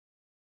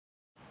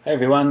Hey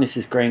everyone, this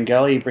is Green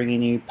Gully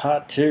bringing you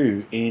part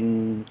 2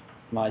 in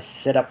my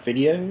setup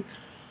video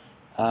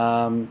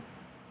on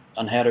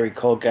how to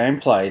record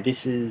gameplay.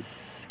 This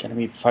is going to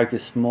be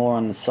focused more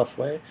on the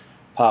software.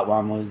 Part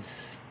 1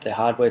 was the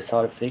hardware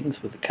side of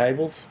things with the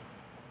cables.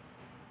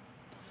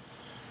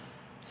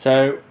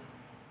 So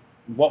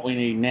what we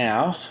need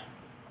now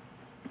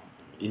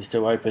is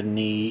to open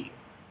the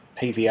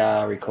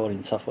PVR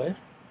recording software.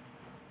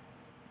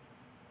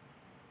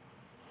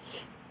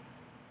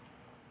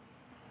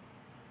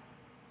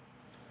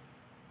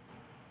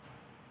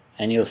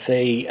 And you'll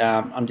see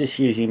I'm just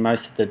using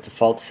most of the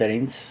default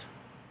settings.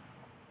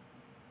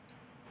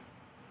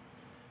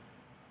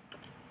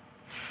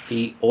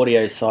 The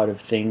audio side of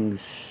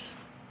things,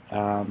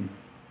 it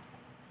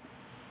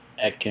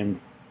can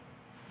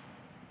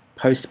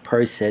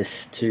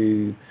post-process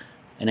to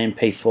an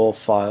MP4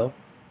 file.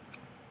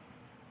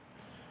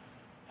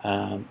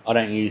 I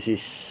don't use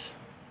this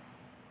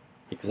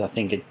because I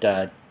think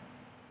it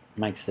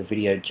makes the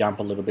video jump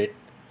a little bit.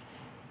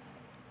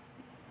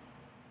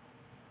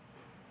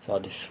 So I'll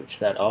just switch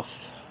that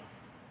off.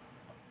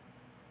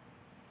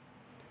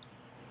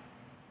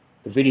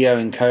 The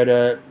video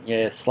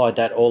encoder, slide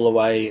that all the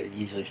way. It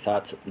usually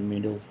starts at the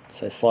middle,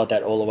 so slide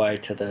that all the way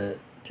to the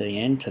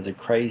end, to the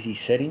crazy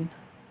setting.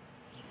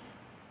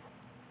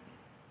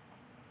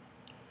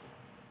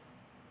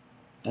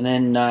 And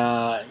then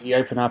you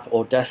open up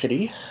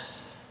Audacity.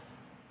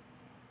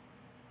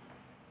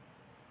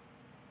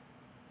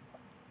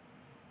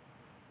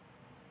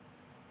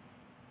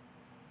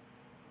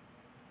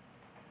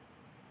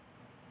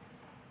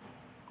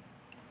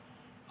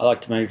 I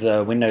like to move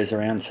the windows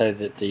around so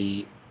that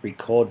the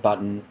record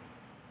button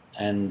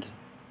and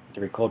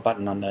the record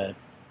button on the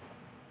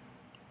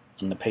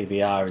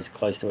PVR is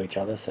close to each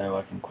other, so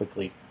I can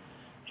quickly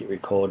hit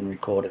record and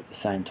record at the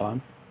same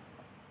time.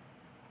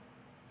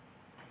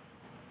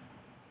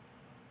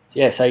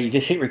 So you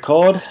just hit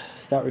record,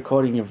 start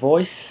recording your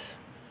voice.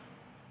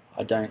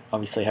 I don't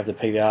obviously have the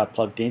PVR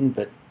plugged in,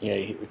 but you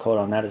hit record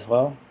on that as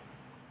well.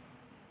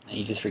 And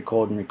you just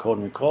record and record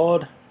and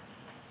record.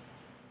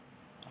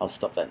 I'll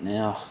stop that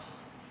now.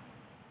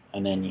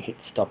 And then you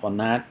hit stop on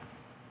that.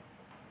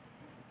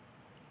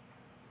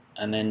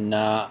 And then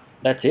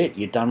that's it.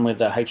 You're done with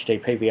the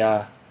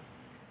HDPVR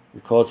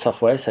record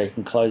software, so you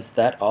can close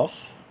that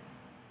off.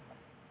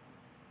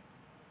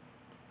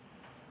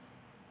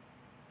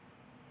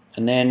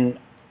 And then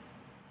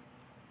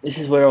this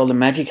is where all the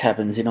magic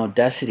happens in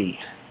Audacity.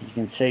 You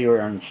can see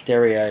we're on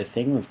stereo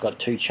thing. We've got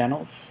 2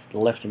 channels, the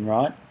left and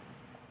right.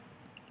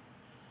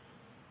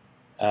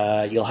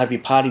 You'll have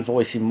your party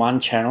voice in one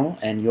channel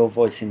and your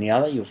voice in the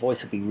other. Your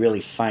voice will be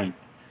really faint.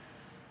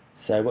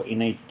 So what you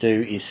need to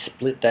do is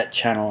split that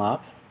channel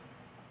up.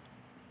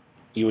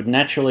 You would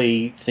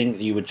naturally think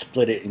that you would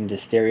split it into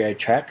stereo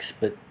tracks,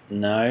 but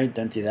no,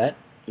 don't do that.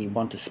 You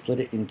want to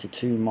split it into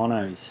 2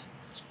 monos.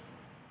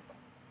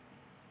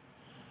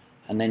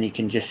 And then you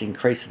can just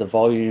increase the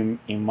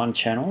volume in one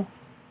channel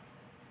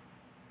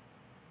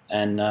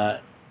and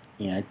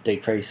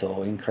decrease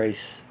or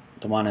increase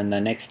the one in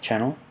the next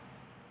channel.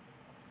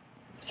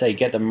 So you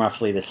get them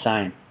roughly the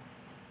same.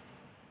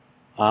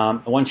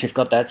 Once you've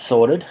got that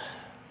sorted,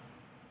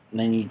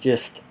 then you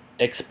just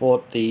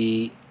export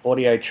the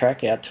audio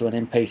track out to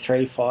an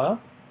MP3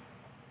 file.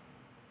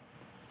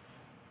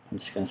 I'm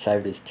just going to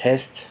save it as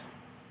test.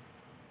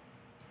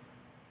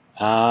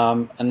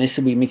 And this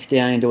will be mixed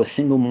down into a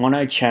single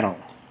mono channel,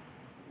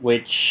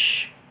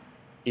 which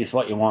is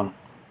what you want.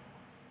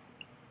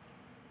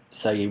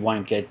 So you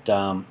won't get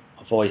a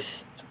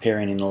voice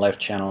appearing in the left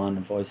channel and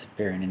a voice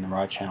appearing in the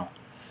right channel.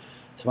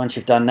 So once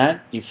you've done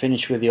that, you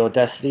finish with the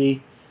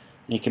Audacity,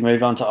 and you can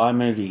move on to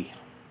iMovie.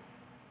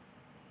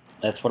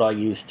 That's what I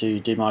use to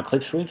do my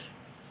clips with.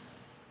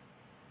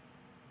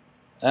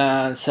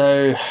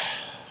 So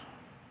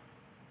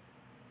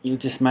you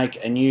just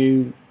make a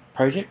new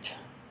project.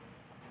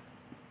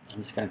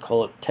 I'm just going to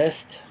call it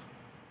test.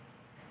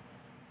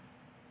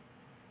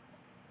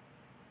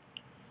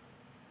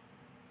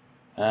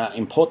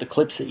 Import the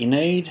clips that you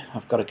need.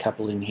 I've got a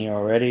couple in here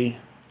already.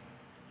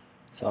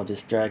 So I'll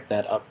just drag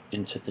that up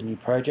into the new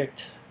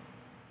project.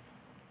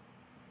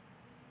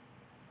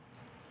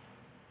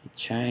 Hit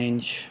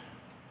change.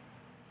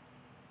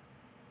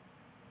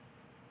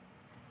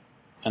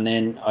 And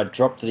then I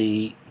drop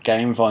the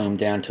gain volume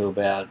down to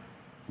about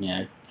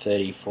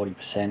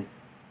 30–40%.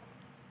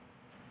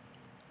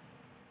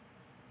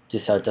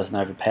 Just so it doesn't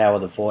overpower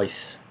the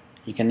voice.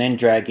 You can then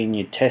drag in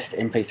your test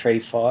MP3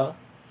 file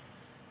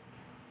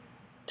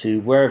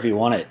to wherever you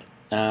want it.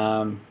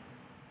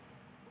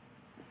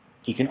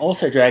 You can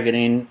also drag it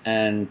in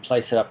and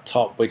place it up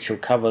top, which will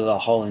cover the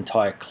whole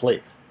entire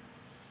clip.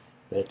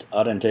 But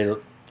I don't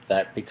do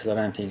that because I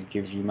don't think it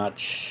gives you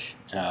much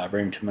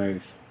room to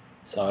move.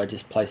 So I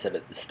just place it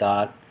at the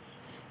start.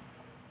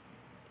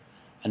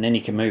 And then you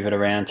can move it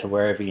around to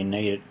wherever you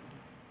need it.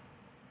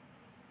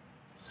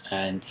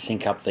 And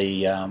sync up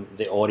the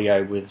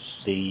audio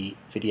with the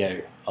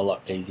video a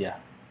lot easier.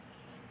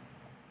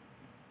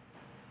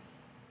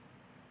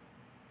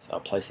 So I'll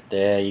place it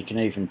there. You can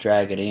even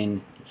drag it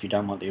in. if you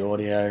don't want the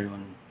audio,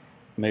 and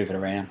move it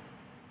around.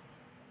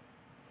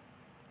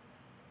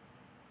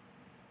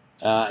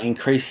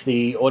 Increase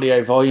the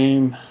audio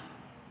volume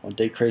or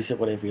decrease it,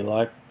 whatever you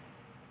like.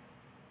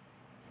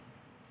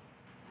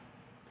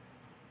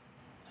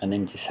 And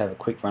then just have a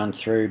quick run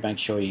through, make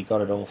sure you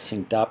got it all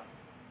synced up.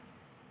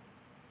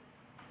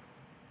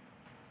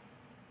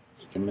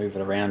 You can move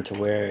it around to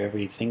wherever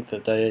you think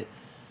that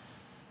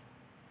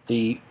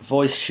the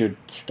voice should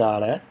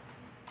start at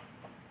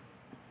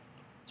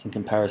in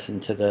comparison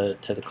to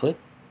the clip.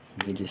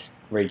 You just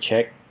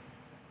recheck.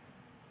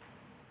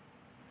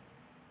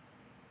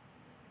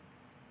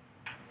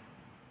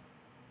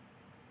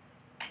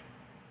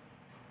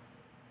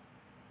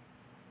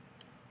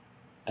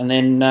 And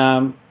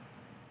then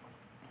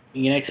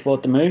you can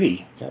export the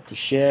movie. Go up to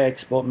Share,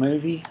 Export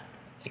Movie,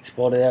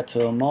 export it out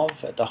to a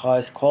MOV at the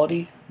highest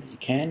quality that you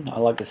can. I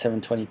like the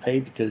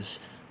 720p because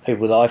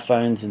people with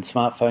iPhones and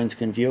smartphones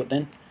can view it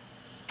then.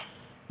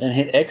 Then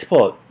hit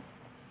Export.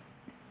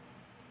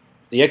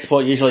 The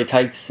export usually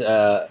takes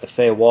a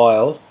fair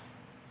while.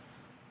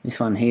 This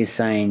one here is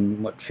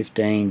saying, what,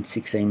 15,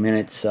 16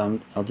 minutes. So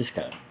I'll just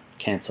go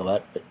cancel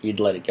that, but you'd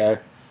let it go.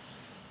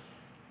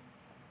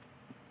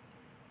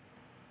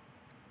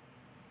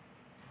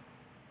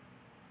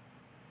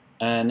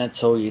 And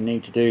that's all you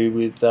need to do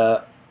with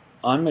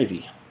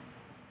iMovie.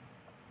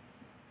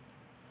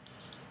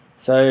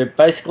 So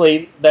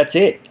basically that's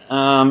it.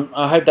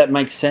 I hope that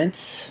makes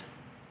sense.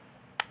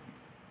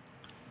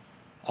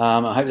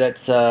 I hope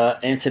that's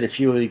answered a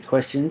few of the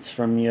questions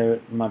from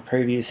my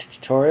previous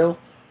tutorial.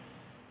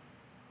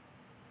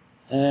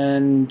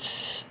 And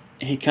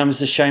here comes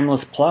the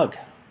shameless plug.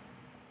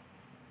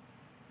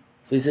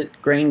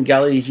 Visit Green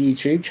Gully's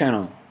YouTube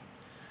channel.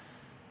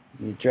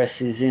 The address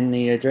is in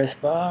the address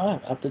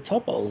bar up the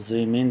top. I'll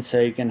zoom in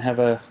so you can have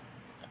a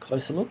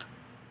closer look.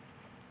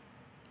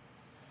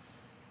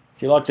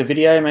 If you like the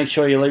video, make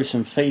sure you leave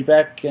some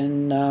feedback,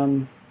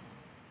 and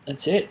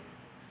that's it.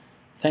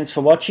 Thanks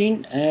for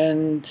watching,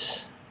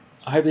 and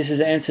I hope this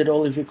has answered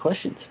all of your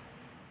questions.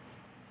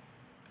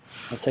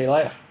 I'll see you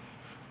later.